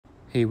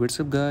Hey, what's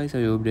up guys,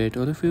 I hope that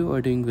all of you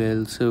are doing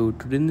well. So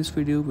today in this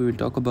video we will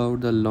talk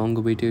about the long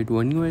awaited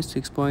One UI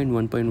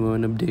 6.1.1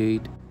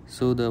 update.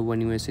 So the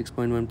One UI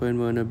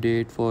 6.1.1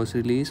 update was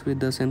released with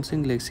the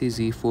Samsung Galaxy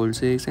Z Fold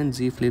 6 and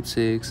Z Flip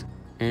 6,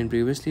 and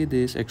previously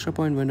these extra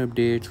 0.1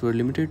 updates were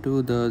limited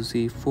to the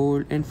Z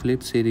Fold and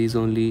Flip series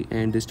only,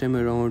 and this time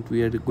around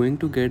we are going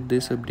to get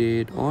this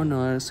update on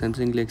our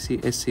Samsung Galaxy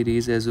S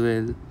series as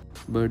well.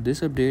 But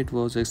this update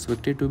was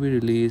expected to be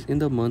released in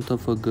the month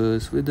of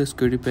August with the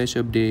security patch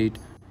update,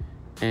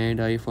 and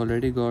I've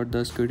already got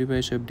the security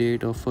patch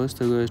update of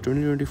 1st August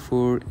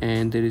 2024,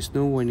 and there is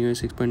no One UI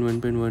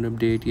 6.1.1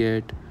 update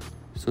yet.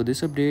 So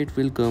this update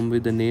will come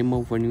with the name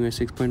of One UI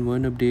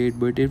 6.1 update,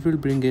 but it will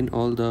bring in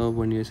all the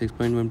One UI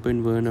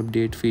 6.1.1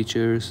 update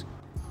features.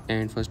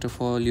 And first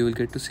of all, you will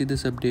get to see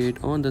this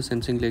update on the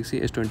Samsung Galaxy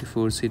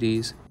S24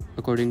 series.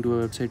 According to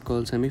a website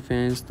called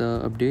SemiFans,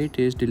 the update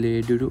is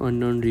delayed due to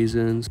unknown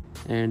reasons,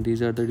 and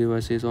these are the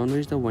devices on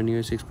which the One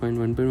UI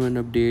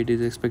 6.1.1 update is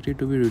expected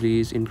to be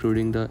released,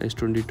 including the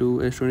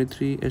S22,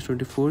 S23,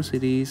 S24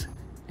 series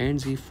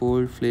and Z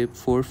Fold Flip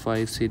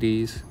 4.5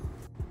 series.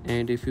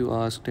 And if you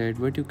ask that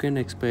what you can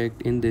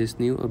expect in this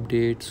new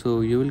update,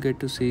 so you will get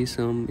to see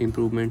some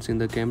improvements in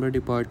the camera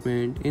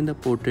department, in the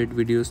portrait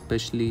video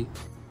especially.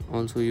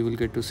 Also, you will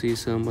get to see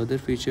some other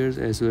features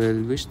as well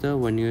which the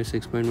One UI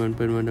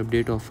 6.1.1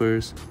 update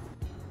offers.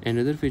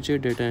 Another feature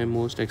that I am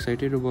most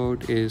excited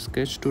about is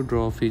sketch to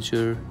draw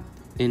feature,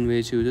 in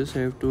which you just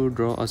have to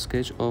draw a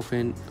sketch of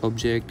an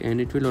object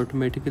and it will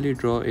automatically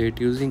draw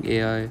it using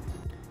AI.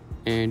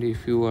 And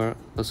if you are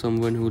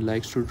someone who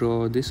likes to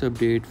draw, this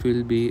update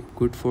will be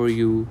good for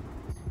you,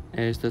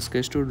 as the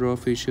sketch to draw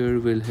feature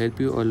will help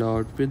you a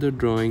lot with the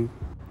drawing.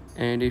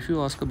 And if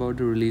you ask about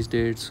the release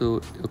date,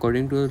 so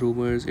according to the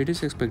rumors, it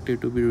is expected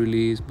to be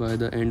released by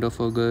the end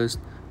of August,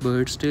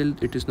 but still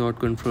it is not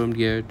confirmed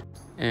yet.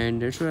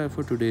 And that's all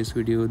for today's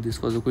video. This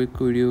was a quick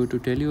video to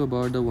tell you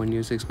about the One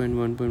UI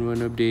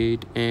 6.1.1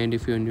 update, and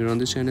if you are new on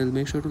this channel,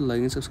 make sure to like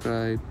and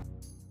subscribe.